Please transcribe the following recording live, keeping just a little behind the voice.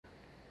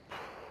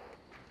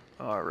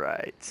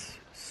Alright,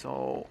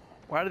 so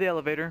we're out of the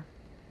elevator.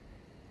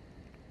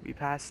 We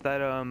passed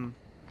that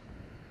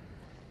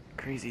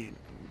crazy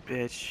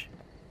bitch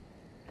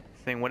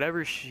thing.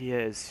 Whatever she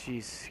is,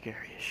 she's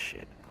scary as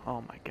shit.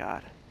 Oh my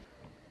god.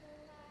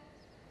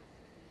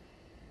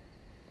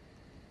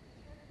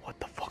 What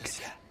the fuck is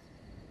that?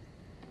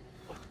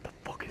 What the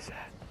fuck is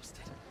that?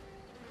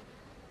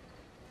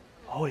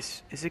 Oh,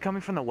 is it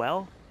coming from the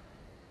well?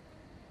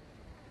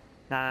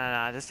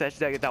 Nah.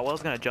 That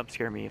well's gonna jump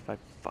scare me if I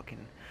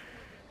fucking...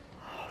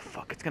 Oh,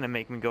 fuck, it's gonna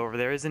make me go over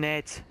there, isn't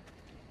it?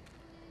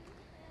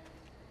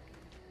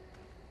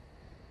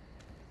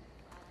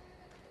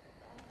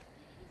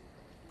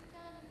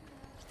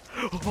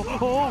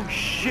 Oh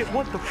shit,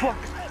 what the fuck?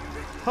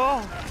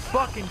 Oh,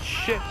 fucking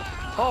shit.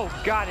 Oh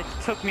god, it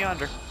took me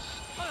under.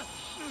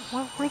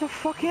 Where the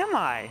fuck am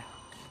I?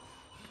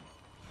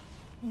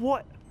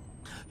 What?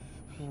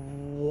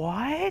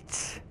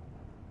 What?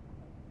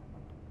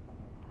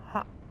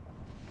 Huh?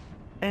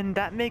 And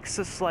that makes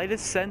the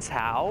slightest sense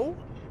how?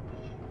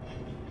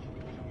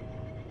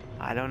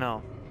 I don't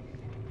know.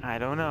 I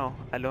don't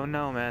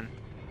know, man.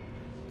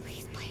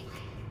 Please, Blake.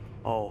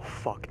 Oh,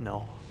 fuck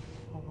no.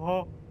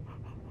 Oh.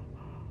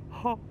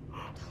 Oh.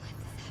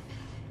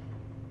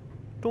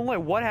 Don't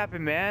let what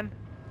happen, man?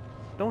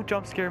 Don't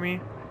jump scare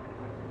me.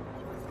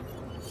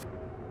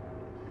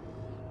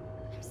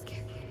 I'm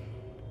scared.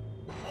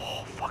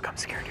 Oh, fuck, I'm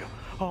scared too.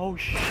 Oh,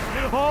 shit.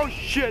 Oh,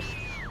 shit.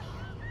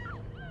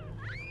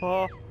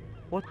 Oh,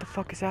 what the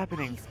fuck is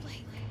happening? Please,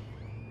 Blake.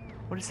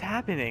 What is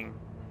happening?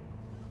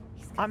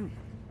 I'm...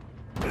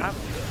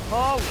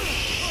 Oh,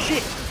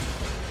 shit.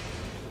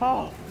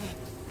 Oh,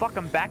 fuck,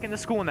 I'm back in the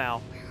school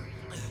now.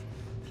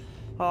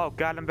 Oh,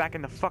 God, I'm back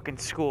in the fucking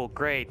school.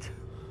 Great.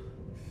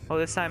 Oh,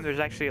 this time there's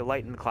actually a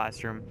light in the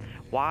classroom.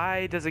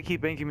 Why does it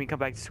keep making me come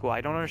back to school? I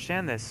don't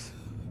understand this.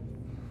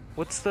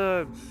 What's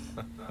the...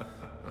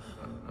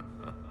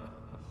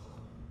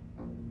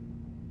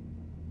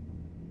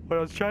 What I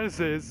was trying to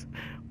say is,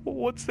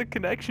 what's the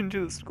connection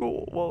to the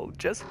school? Well,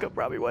 Jessica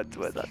probably went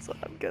to it, that's what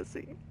I'm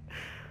guessing.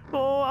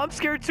 Oh, I'm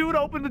scared too to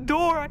open the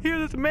door. I hear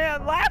this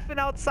man laughing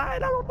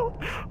outside. I don't know.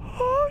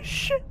 Oh,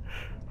 shit.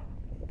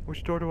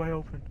 Which door do I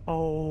open?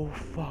 Oh,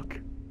 fuck.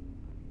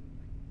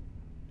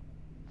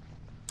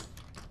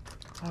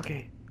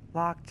 Okay,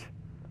 locked.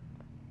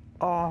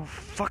 Oh,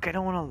 fuck, I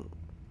don't wanna look.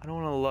 I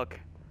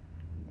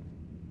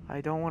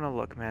don't wanna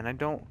look, man. I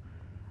don't...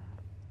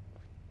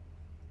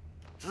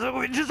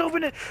 Just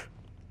open it!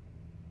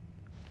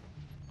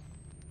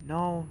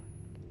 No.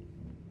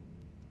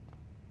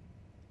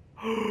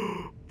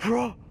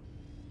 Bro!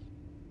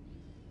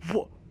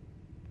 What?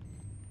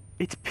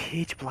 It's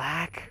pitch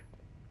black.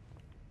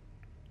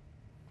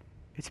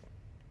 It's...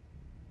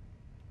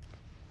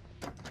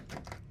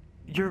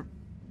 You're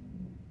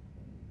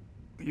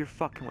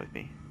fucking with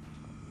me.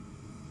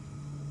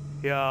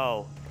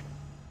 Yo.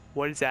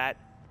 What is that?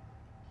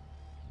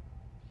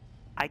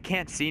 I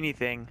can't see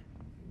anything.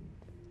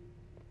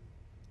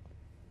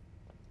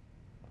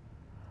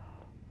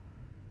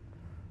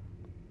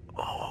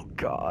 Oh,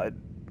 God.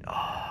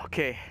 Oh,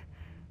 okay.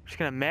 I'm just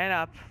gonna man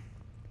up.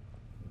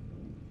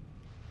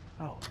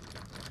 Oh.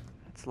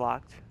 It's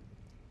locked.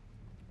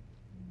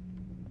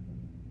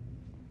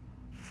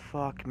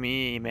 Fuck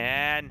me,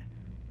 man.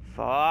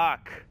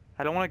 Fuck.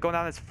 I don't want to go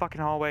down this fucking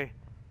hallway.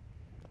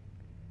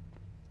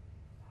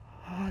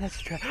 Oh, that's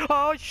a trap.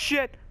 Oh,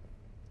 shit!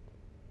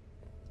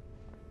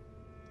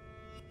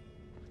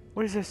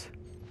 What is this?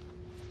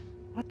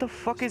 What the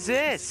fuck is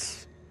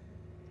this?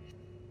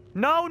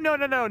 No.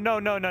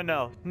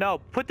 No,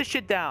 put the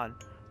shit down.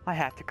 I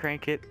have to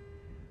crank it.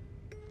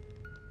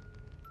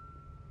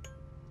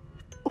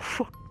 Oh,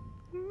 fuck.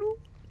 No.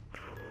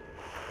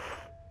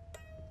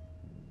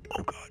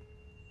 Oh, God.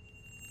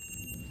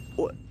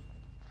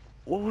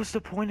 What was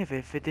the point of it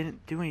if it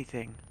didn't do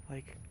anything?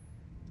 Like...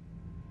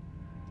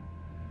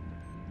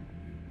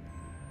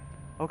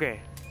 Okay.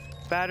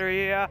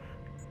 Battery, yeah.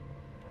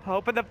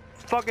 Open the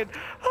fucking...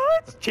 Oh,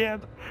 it's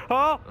jammed.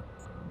 Oh!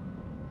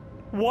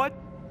 What?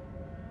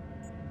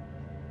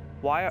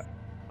 Why are...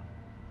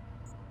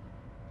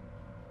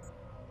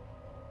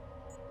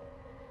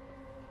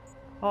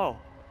 Oh.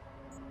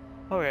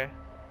 Okay.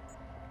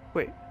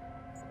 Wait.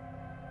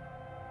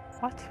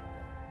 What?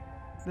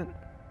 Then...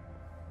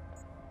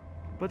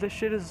 But this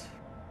shit is...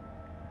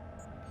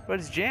 But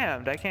it's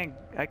jammed. I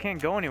can't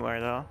go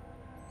anywhere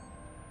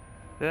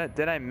though.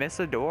 Did I miss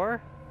a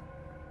door?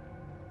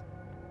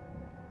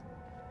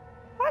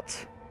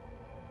 What?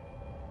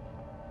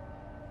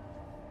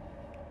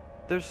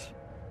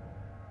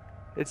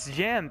 It's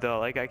jammed though,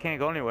 like I can't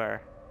go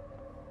anywhere.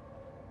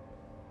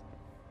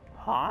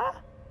 Huh?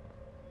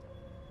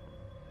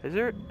 Is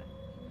there...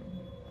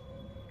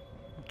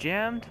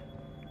 Jammed?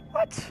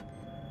 What?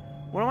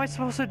 What am I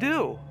supposed to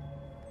do?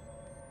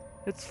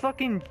 It's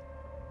fucking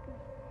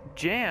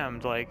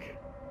jammed, like...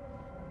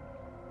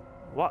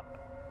 What?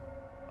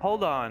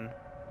 Hold on.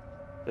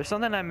 There's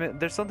something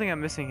I'm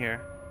missing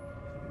here.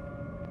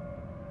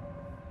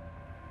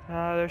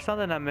 There's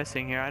something I'm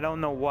missing here. I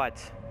don't know what.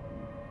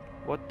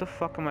 What the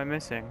fuck am I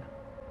missing?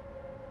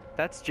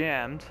 That's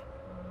jammed.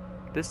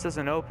 This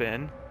doesn't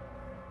open.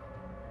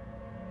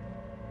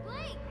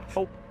 Blake!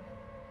 Oh.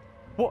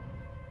 What?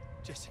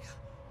 Jessica.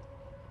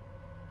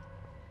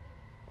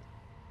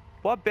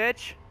 What,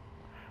 bitch?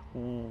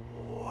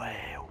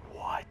 Wait,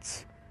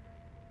 what?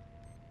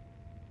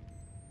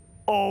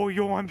 Oh,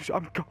 yo,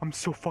 I'm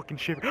so fucking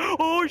shivering.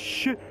 Oh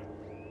shit.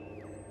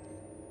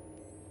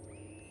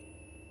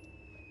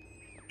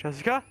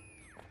 Jessica?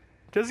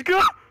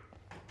 Jessica?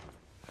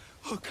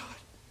 Oh God.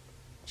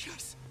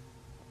 Jess.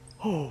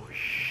 Oh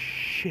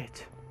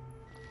shit.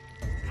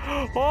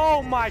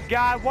 Oh my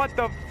God, what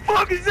the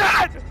fuck is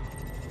that?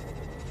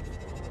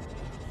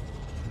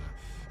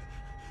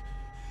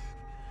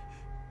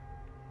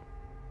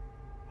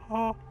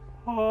 Oh,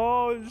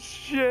 oh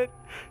shit.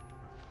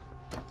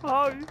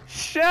 Oh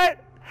shit.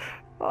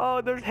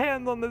 Oh, there's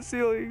hands on the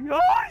ceiling. Oh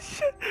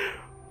shit.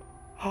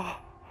 Oh,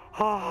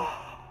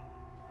 oh.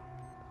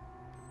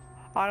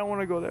 I don't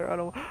want to go there. I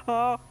don't.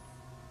 Oh,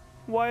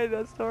 why did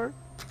that start?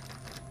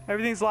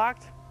 Everything's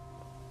locked.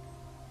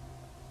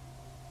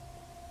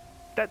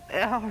 That.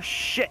 Oh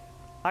shit.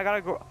 I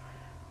gotta go.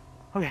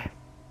 Okay.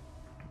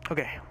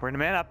 Okay, we're gonna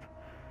man up.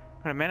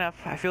 We're gonna man up.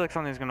 I feel like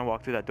something's gonna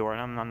walk through that door,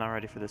 and I'm not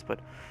ready for this, but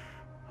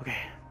okay.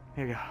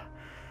 Here we go.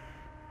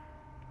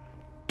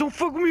 Don't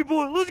fuck with me,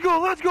 boy. Let's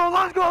go. Let's go.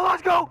 Let's go.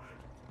 Let's go.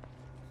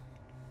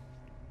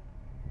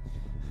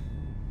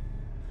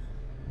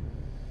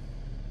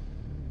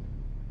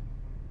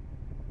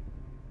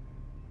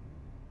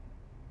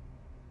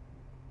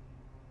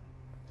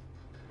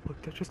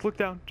 Look, just look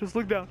down. Just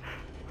look down.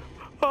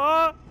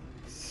 Ah,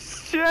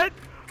 shit.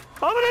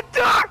 I'm gonna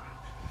die.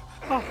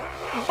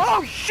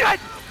 Oh shit.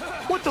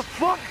 What the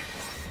fuck?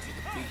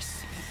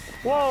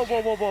 Whoa,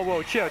 whoa, whoa, whoa,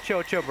 whoa. Chill,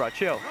 chill, chill, bro.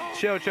 Chill.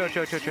 Chill, chill,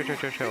 chill, chill, chill, chill,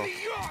 chill, chill.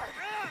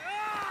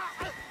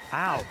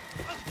 Ow.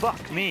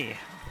 Fuck me.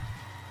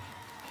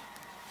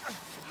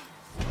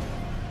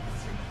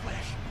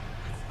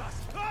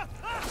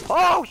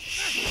 Oh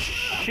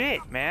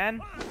shit,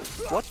 man.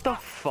 What the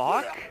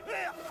fuck?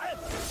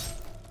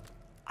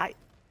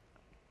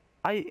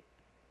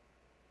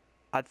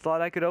 I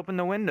thought I could open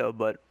the window,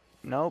 but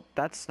nope,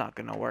 that's not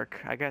gonna work.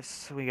 I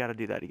guess we gotta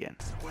do that again.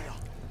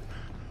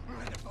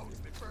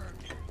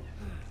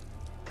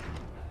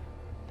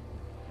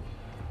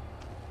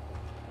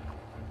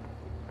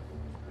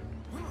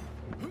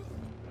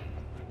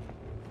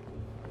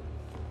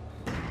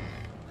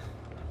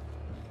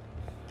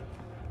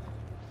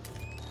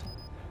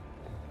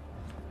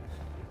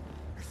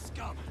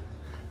 Scum.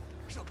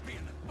 She'll be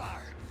in the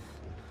fire.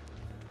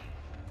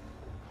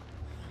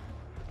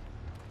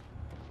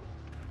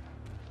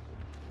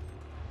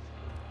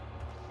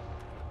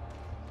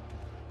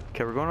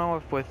 Okay, we're going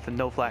on with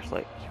no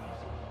flashlight.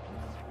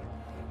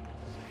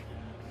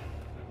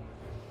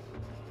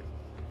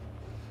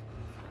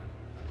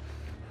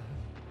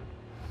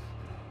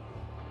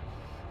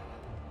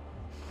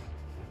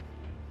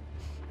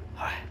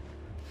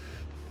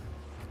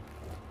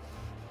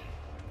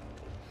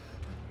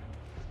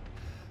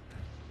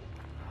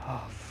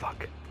 Oh,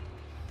 fuck.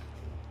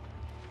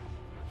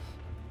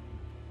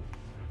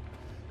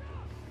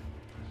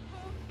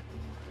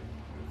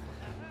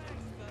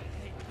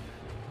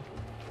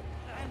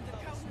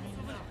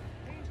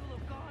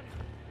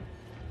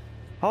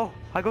 Oh,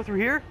 I go through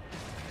here?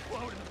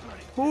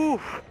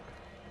 Oof.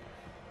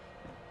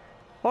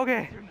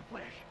 Okay.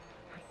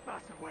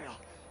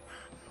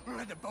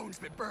 Let the bones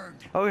be burned.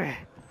 Okay.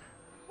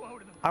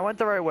 I went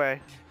the right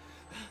way.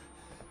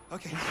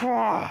 Okay.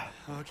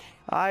 Okay.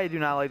 I do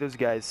not like those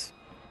guys.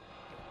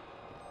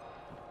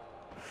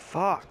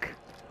 Fuck.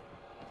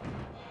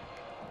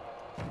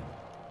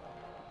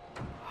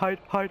 Hide,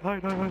 hide,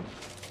 hide, hide, hide.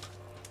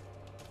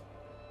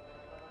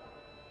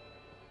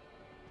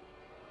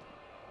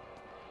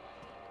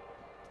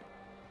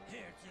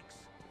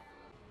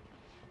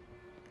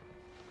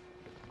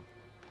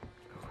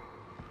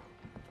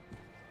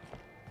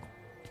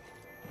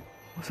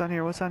 What's on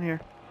here? What's on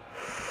here?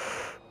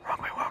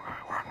 Wrong way, wrong way,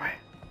 wrong way.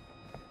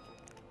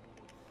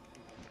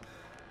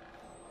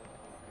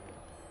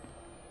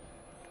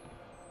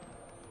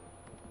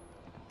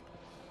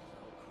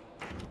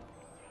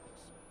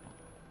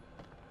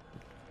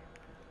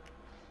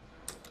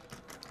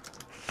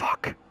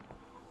 Fuck.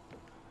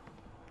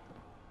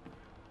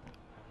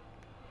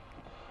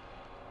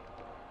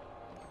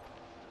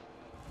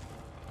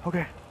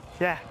 Okay,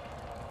 yeah.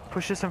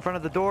 Push this in front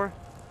of the door.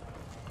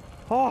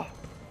 Oh!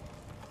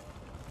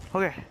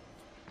 Okay.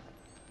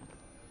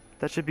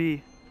 That should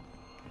be...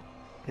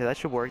 Yeah, that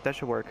should work, that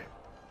should work.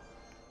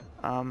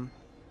 How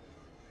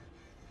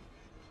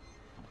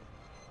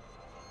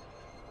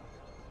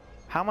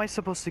am I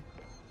supposed to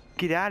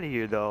get out of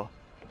here, though?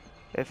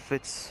 If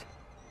it's...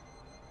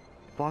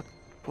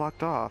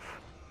 blocked off.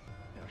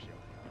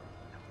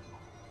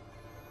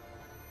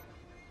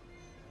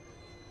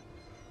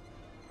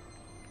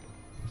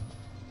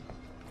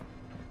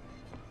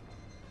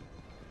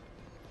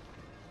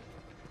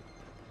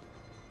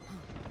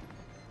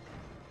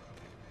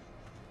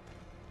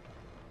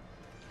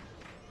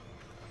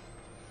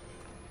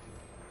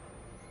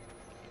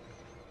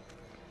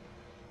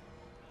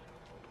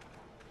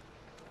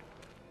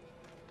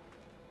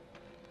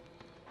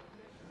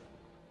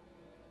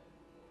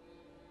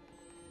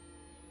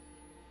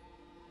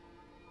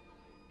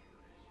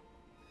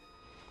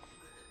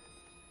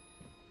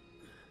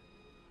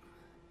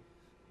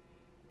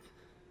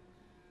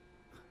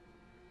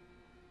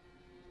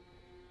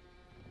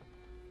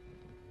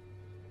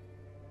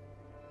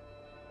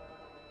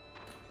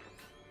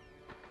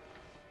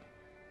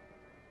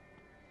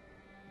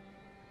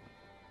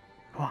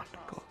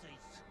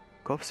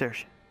 Go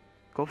upstairs.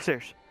 Go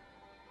upstairs.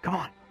 Come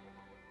on.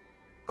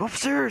 Go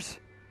upstairs.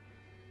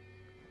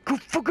 Go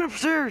fucking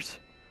upstairs.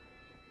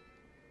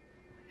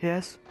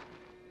 Yes.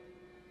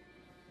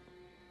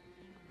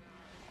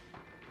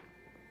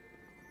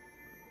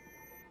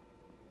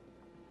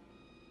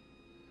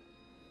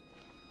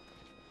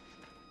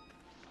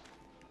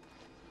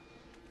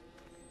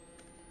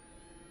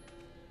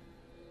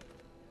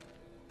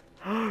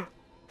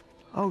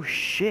 Oh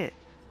shit.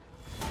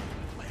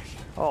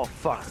 Oh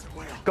fuck.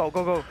 Go,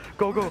 go, go,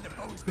 go, go.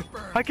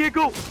 I can't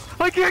go.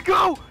 I can't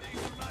go.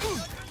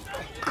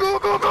 Go,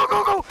 go, go,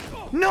 go, go.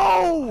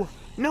 No.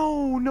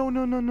 No, no,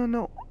 no, no, no,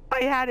 no.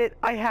 I had it.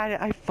 I had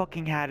it. I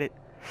fucking had it.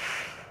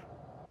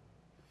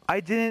 I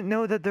didn't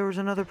know that there was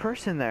another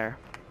person there.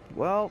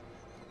 Well,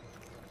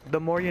 the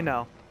more you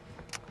know.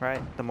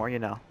 Right? The more you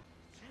know.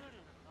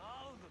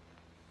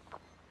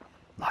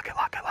 Lock it,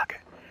 lock it, lock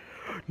it.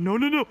 No,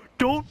 no, no.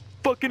 Don't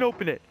fucking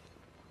open it.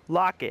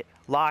 Lock it.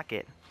 Lock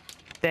it.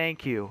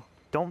 Thank you.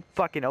 Don't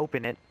fucking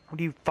open it. What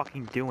are you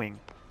fucking doing?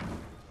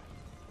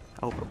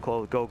 Open,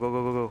 close, go, go,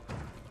 go, go, go.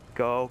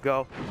 Go,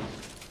 go.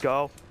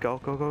 Go, go,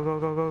 go, go, go,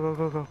 go, go, go,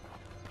 go, go.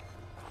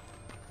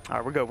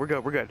 Alright, we're good, we're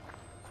good, we're good.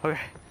 Okay.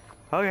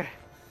 Okay.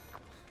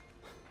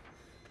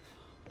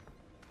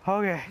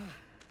 Okay. I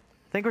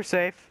think we're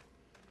safe.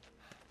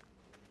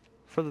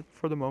 For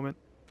the moment.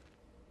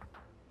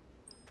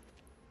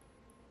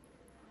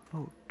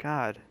 Oh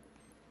god.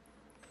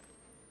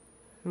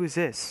 Who is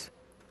this?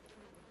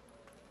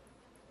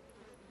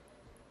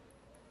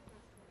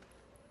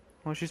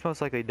 Well, she's most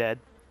likely dead.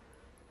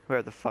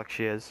 Where the fuck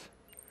she is.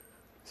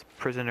 This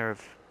prisoner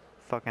of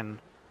fucking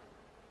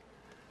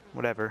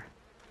whatever.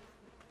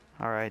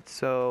 Alright,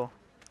 so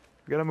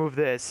we're gonna move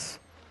this.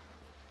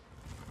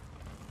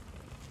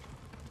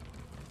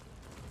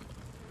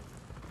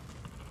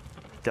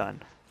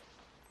 Done.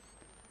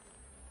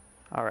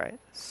 Alright,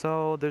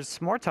 so there's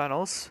more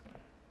tunnels.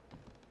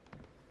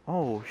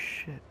 Oh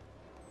shit.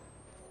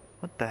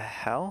 What the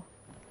hell?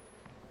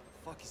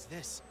 What the fuck is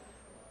this?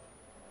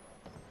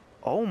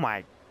 Oh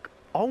my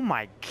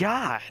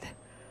god.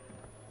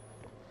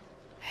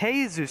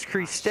 Jesus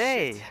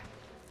Christe.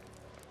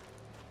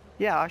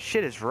 Yeah,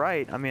 shit is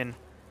right. I mean,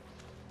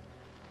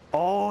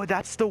 oh,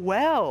 that's the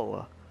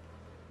well.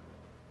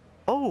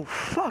 Oh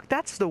fuck,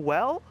 that's the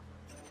well?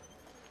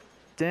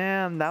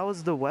 Damn, that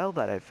was the well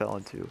that I fell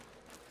into.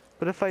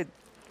 But I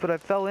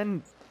fell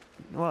in,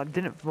 well, I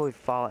didn't really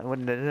fall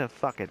in,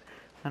 fuck it.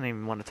 I don't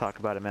even want to talk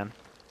about it, man.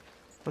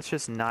 Let's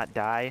just not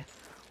die.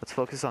 Let's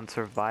focus on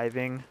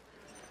surviving.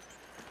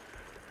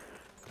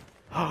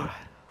 Oh,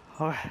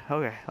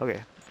 okay,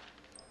 okay.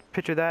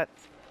 Picture that.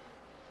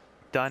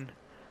 Done.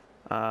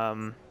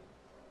 How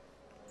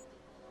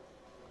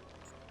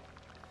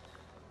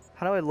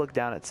do I look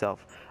down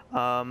itself?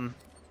 Oh,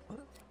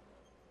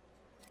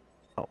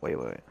 wait.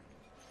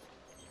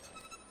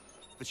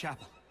 The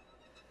chapel.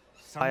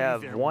 I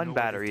have one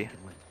battery.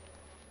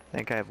 I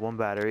think I have one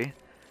battery.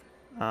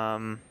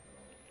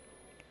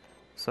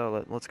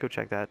 So let's go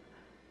check that.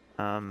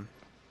 I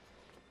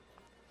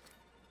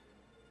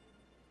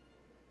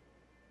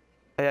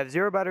have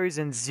 0 batteries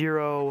and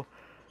zero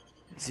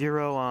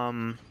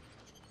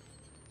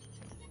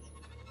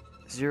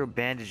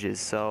bandages,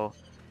 so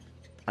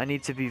I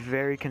need to be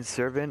very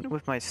conservative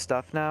with my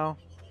stuff now.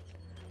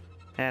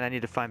 And I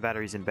need to find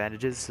batteries and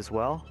bandages as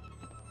well.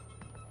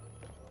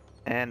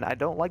 And I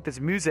don't like this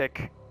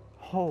music.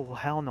 Oh,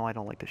 hell no, I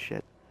don't like this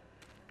shit.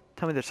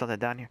 Tell me there's something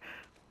down here.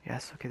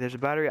 Yes, okay, there's a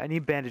battery. I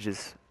need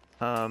bandages.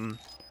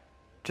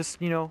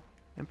 Just, you know,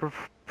 in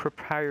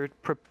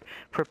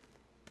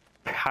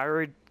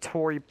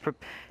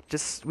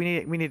just we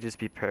need to just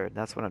be prepared.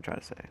 That's what I'm trying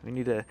to say. We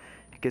need to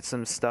get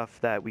some stuff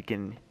that we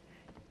can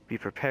be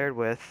prepared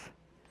with,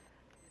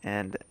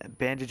 and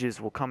bandages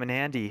will come in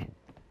handy.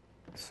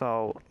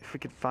 So if we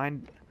could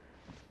find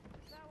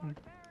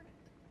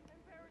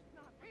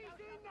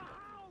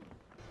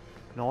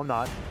no, I'm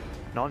not.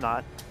 No, I'm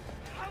not.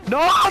 No,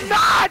 I'm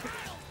not!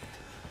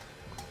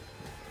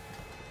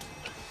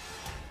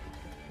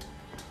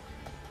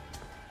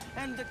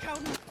 And the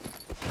count.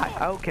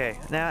 Okay,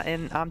 now,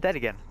 and I'm dead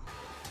again.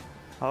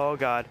 Oh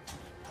god.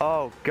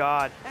 Oh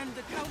god. And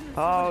the count.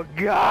 Oh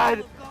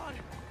god.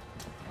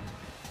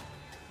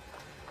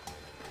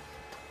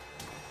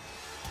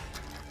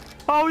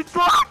 Oh, it's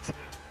locked!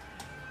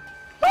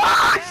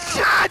 Oh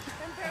shit!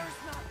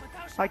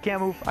 I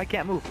can't move. I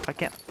can't move. I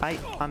can't.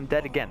 I'm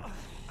dead again.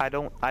 I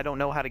don't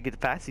know how to get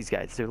past these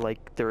guys.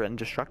 They're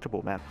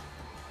indestructible, man.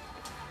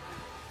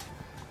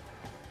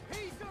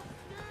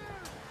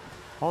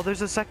 Oh,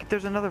 there's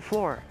another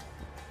floor.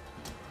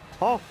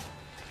 Oh.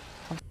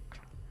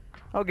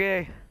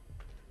 Okay.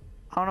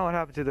 I don't know what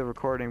happened to the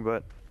recording,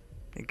 but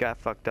it got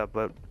fucked up,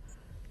 but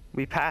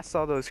we passed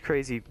all those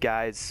crazy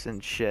guys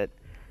and shit,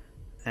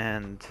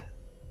 and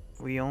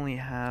we only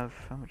have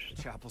how much?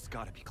 The chapel's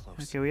gotta be close.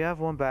 Okay, we have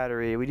one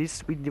battery. We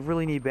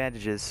really need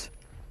bandages.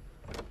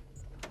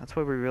 That's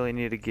what we really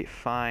need to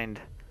find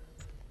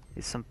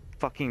is some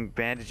fucking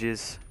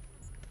bandages.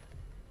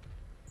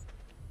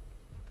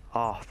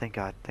 Oh, thank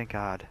God, thank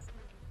God.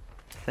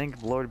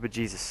 Thank Lord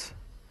bejesus.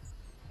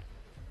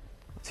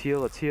 Let's heal,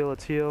 let's heal,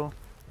 let's heal.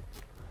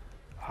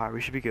 Alright,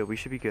 we should be good, we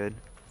should be good.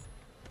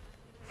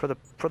 For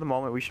the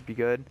moment, we should be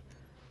good.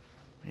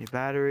 Need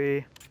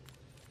battery.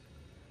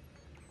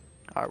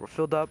 Alright, we're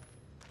filled up.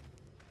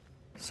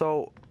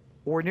 So,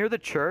 we're near the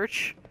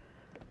church.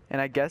 And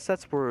I guess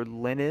that's where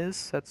Lynn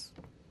is. That's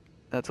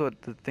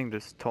what the thing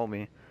just told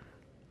me.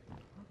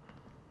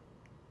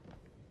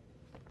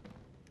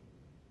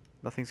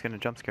 Nothing's gonna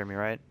jump scare me,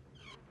 right?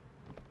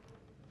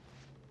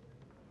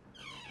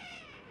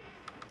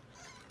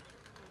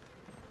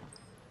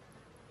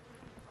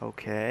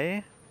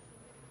 Okay.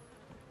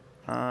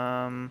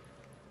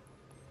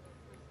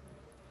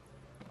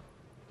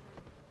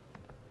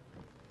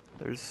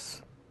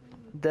 There's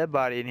a dead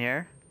body in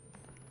here.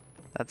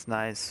 That's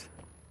nice.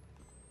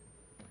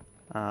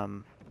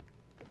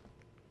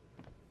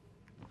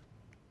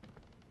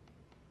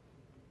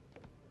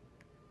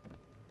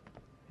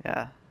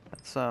 Yeah,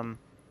 that's oh,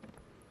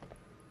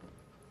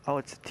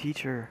 it's a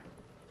teacher.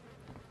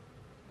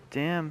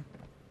 Damn.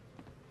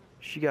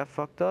 She got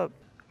fucked up.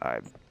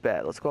 Alright,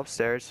 bet. Let's go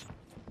upstairs.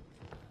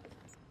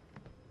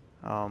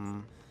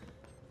 Damn,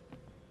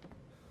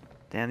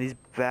 these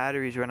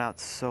batteries run out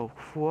so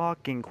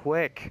fucking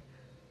quick.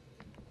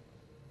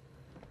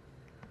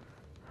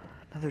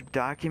 Another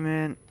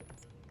document.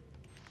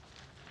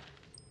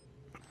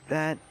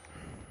 That.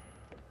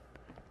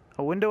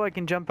 A window I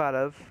can jump out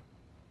of.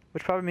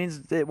 Which probably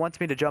means it wants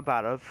me to jump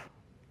out of.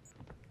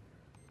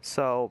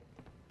 So.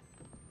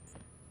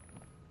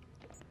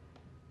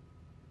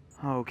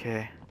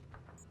 Okay.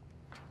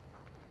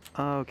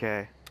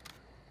 Okay.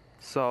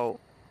 So.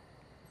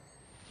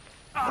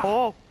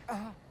 Oh!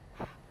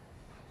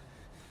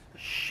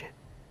 Shit.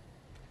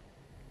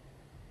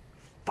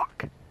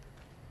 Fuck.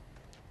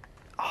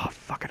 Oh,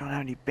 fuck, I don't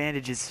have any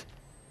bandages.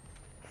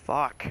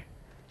 Fuck.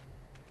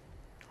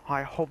 Oh,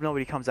 I hope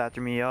nobody comes after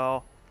me,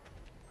 yo.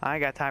 I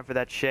ain't got time for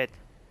that shit.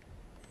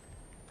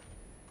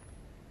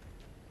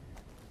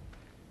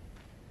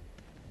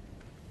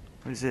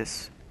 What is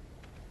this?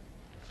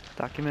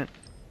 Document?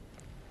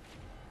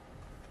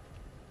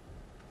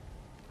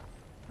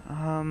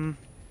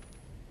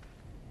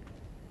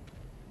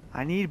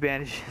 I need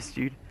bandages,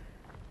 dude.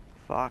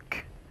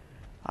 Fuck.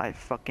 I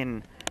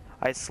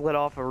slid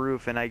off a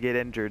roof and I get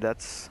injured.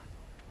 That's...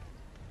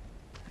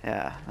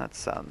 Yeah, that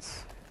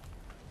sounds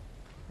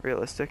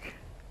realistic.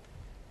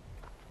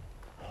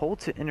 Hold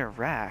to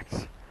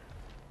interact.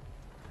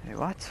 Hey,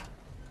 what?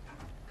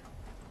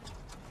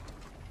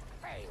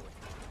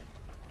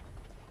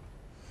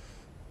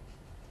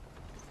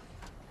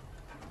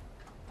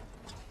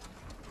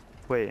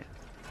 Wait.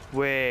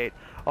 Wait.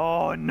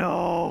 Oh,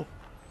 no!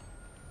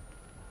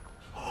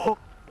 Oh,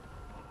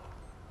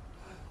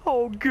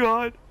 oh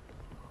God.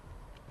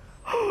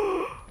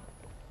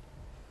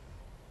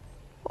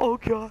 Oh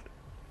God.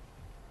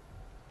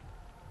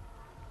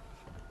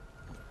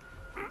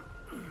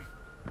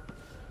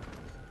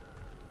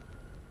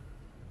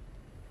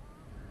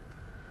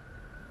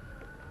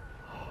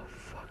 Oh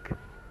fuck.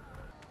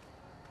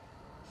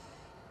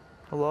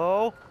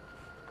 Hello?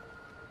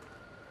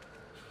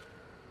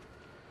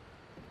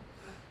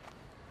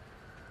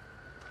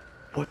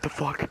 What the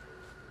fuck?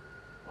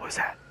 What was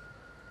that?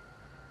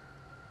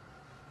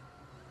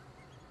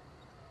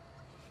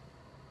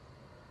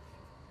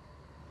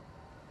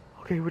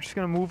 Okay, we're just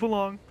gonna move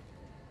along.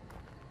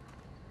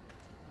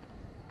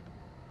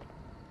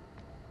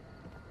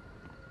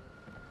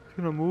 Just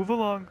gonna move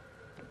along.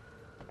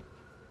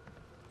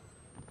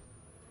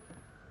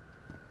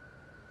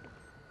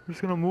 We're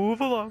just gonna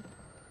move along.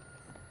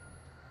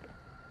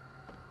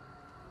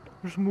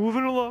 We're just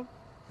moving along.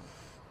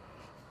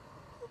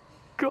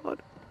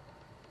 God.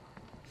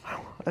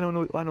 I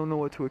don't know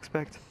what to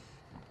expect.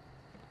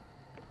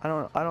 I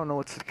don't know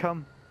what's to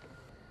come.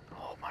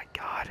 Oh my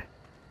God.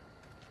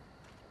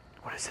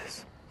 What is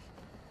this?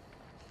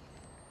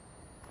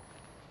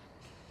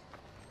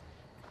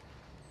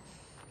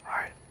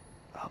 Alright.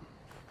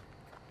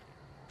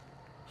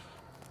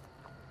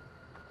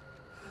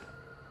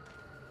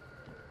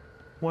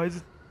 Why is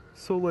it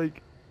so,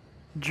 like,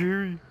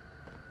 dreary?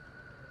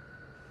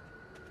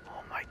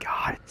 Oh my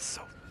God, it's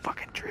so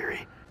fucking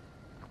dreary.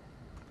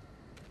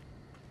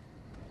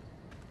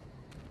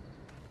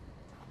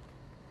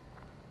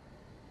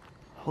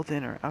 Hold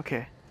in her,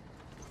 okay.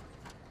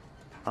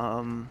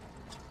 I'm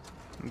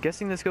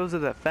guessing this goes to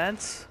the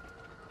fence,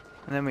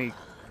 and then we... Do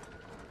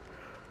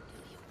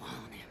you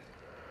want him?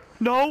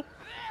 No!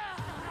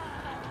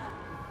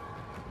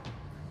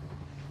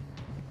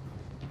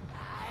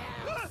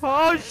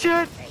 Oh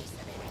shit!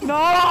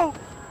 No!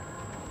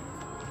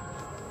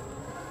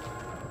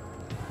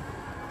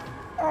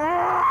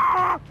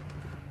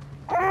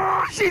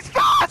 She's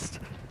fast!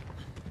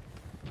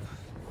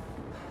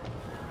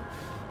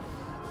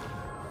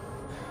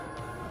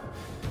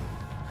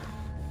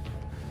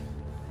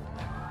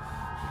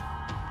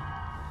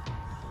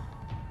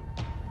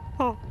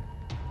 Oh.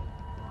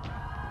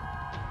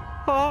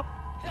 Oh.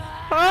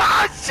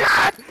 Oh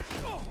shit!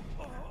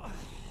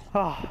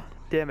 Oh,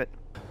 damn it.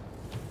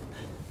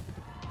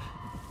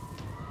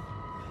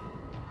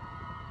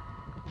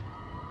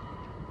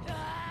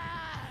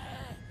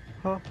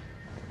 Oh.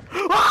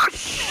 Oh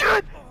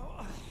shit!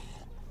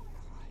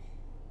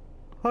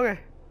 Okay.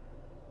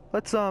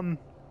 Let's not.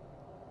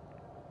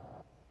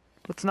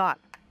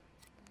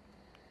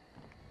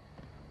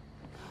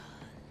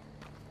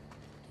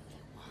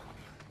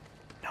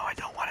 No, I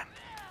don't want him.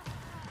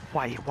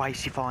 Why is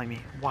she following me?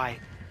 Why?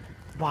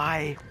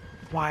 Why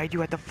do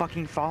you have to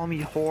fucking follow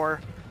me,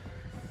 whore?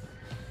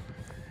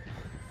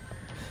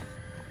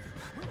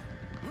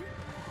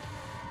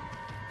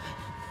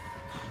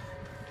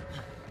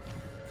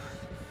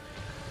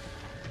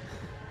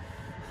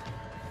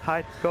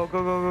 Hide. Go,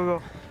 go, go, go,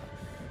 go.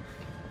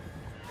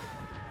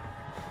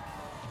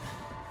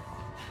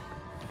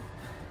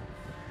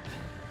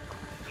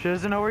 She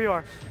doesn't know where you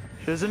are.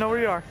 She doesn't know where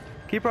you are.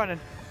 Keep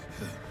running.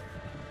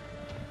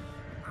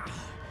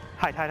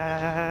 Hide, hide, hide,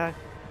 hide, hide,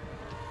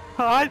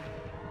 hide. Hide!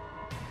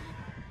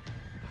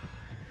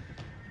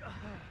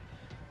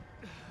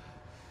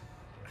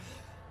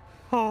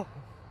 Oh,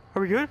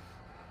 are we good?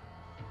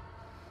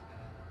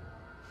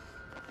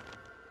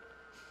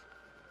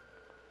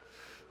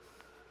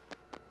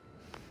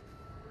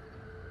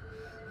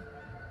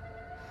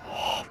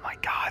 Oh my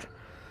god.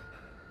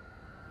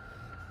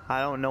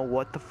 I don't know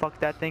what the fuck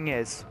that thing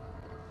is.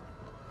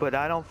 But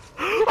I don't.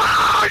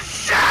 Oh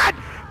shit!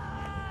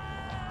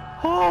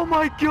 Oh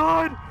my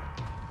god!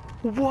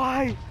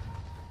 Why?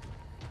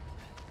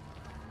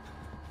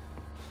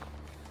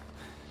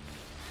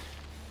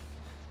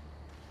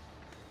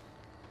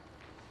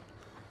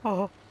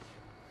 Oh.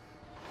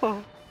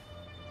 Oh.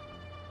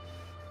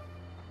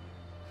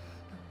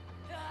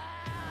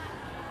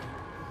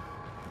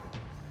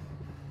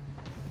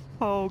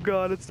 Oh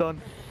god, it's done.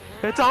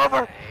 It's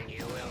over!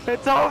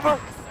 It's over!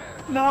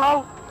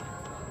 No!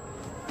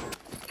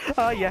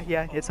 Oh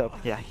yeah, it's over.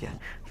 Yeah.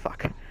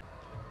 Fuck.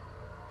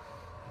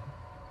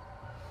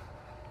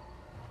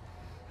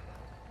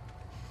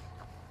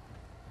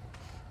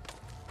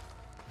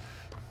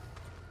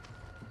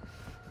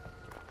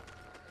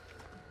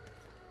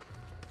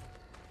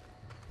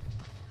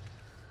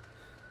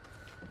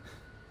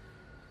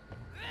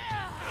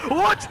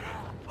 What?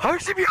 How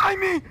is she behind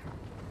me?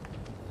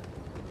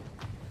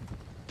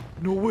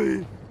 No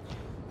way.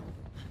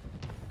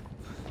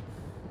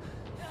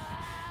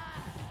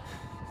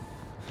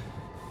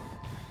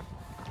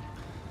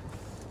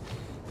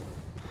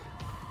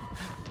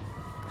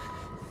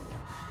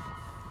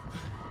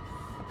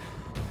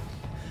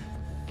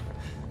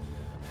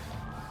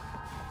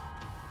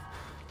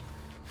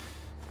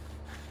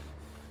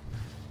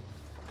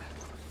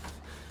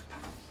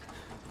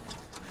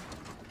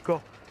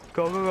 Go,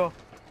 go, go, go.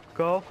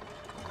 Go,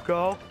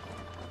 go,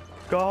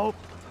 go.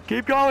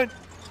 Keep going.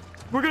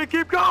 We're gonna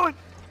keep going.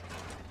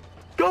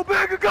 Go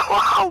big and go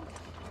home.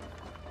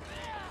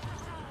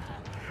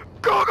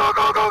 Go, go,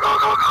 go, go, go,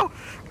 go, go.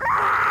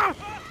 Ah!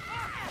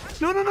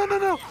 No, no, no, no,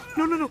 no,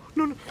 no, no, no,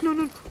 no, no, no,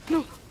 no,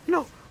 no,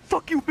 no.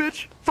 Fuck you,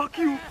 bitch. Fuck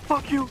you.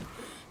 Fuck you.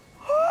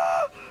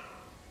 I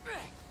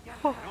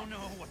don't know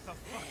what the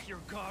fuck your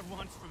god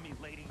wants from me,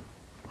 lady.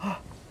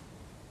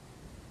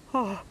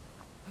 Oh,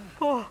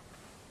 oh,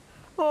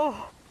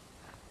 oh,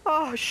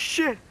 oh,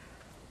 shit.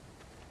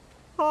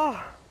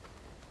 Oh,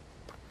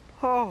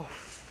 oh,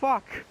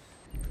 fuck.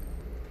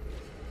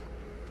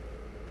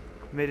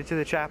 Made it to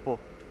the chapel.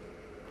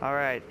 All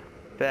right,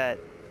 bet.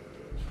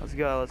 Let's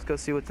go. Let's go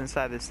see what's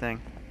inside this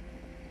thing.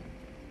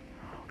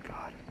 Oh,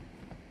 God.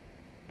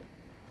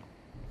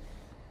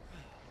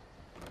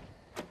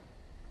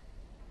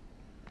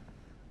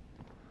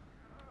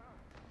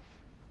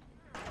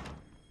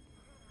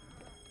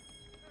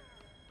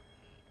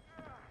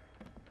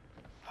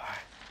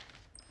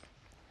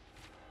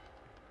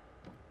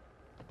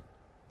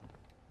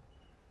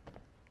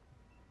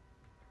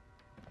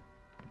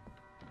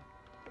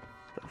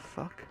 The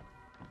fuck?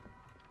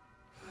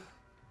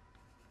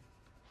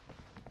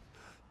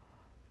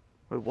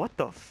 Wait, what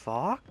the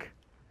fuck?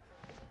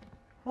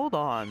 Hold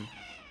on.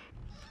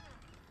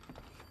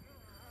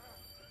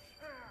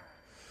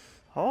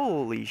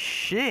 Holy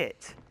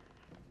shit.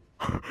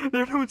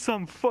 They're doing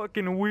some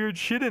fucking weird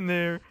shit in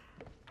there.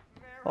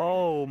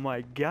 Oh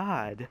my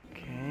god.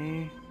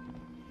 Okay.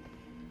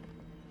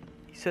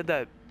 He said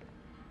that...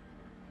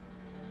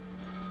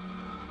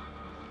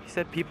 He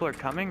said people are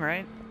coming,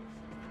 right?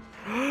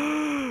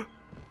 Oh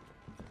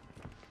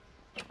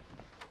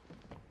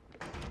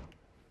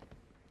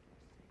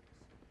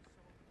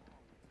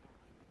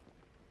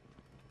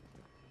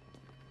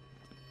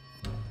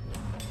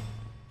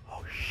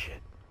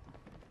shit.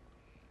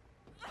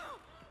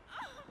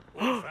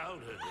 We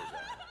found her,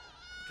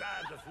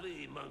 trying to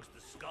flee amongst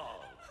the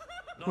skulls.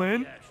 Not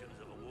Lynn? the actions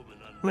of a woman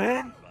Lynn?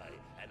 unmoved by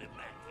an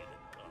immaculate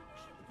touch.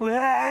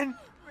 Lynn!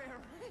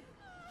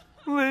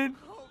 Lynn!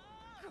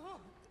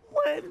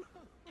 Lynn!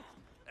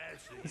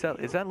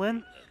 Actually, Is that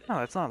Lynn? No,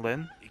 that's not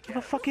Lynn. What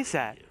the fuck is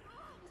that?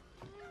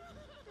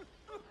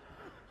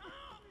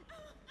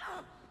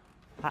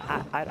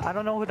 I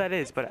don't know who that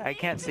is, but I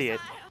can't see it.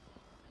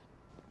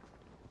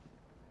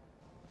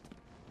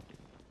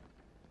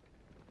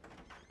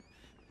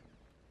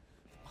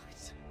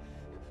 Mines.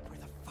 Where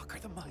the fuck are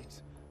the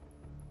mines?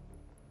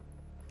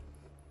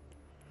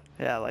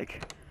 Yeah,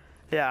 like,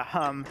 yeah,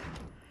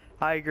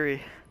 I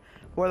agree.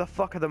 Where the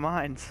fuck are the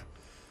mines?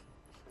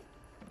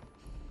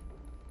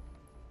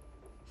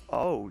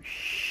 Oh,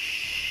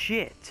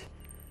 shit.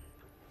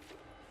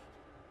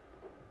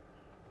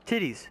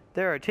 Titties.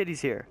 There are titties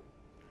here.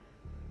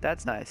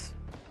 That's nice.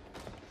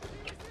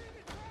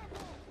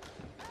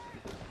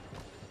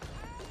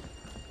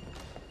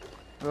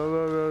 Go,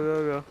 go, go,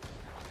 go, go.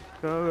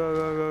 Go, go,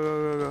 go, go, go,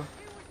 go, go.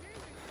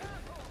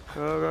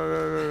 Go, go,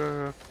 go, go,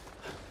 go, go.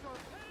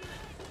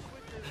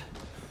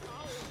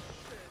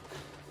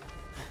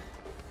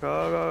 Go,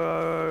 go,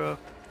 go, go,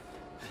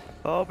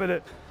 go. Open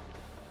it.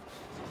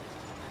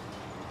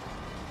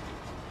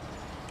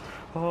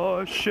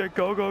 Oh shit,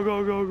 go, go,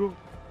 go, go, go.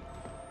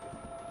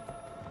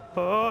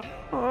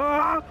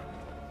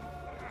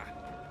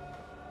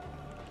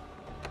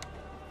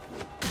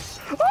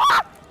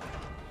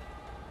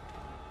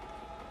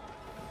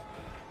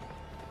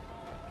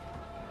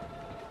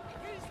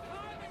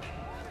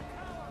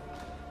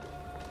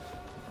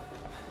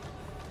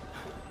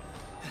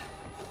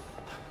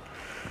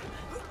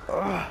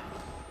 Ah!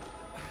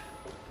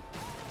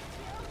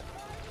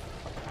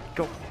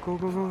 Go, go,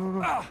 go, go,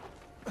 go, go.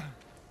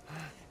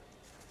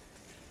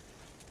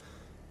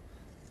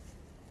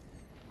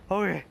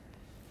 Okay.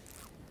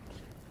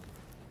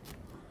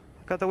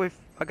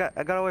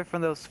 I got away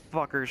from those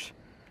fuckers.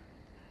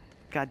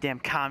 Goddamn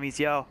commies,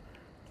 yo.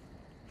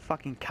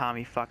 Fucking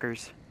commie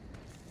fuckers.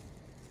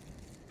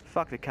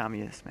 Fuck the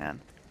communists,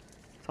 man.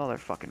 It's all their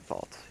fucking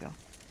fault, yo.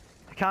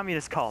 The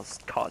communists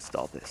caused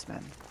all this,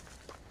 man.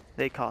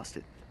 They caused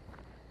it.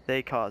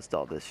 They caused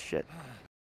all this shit.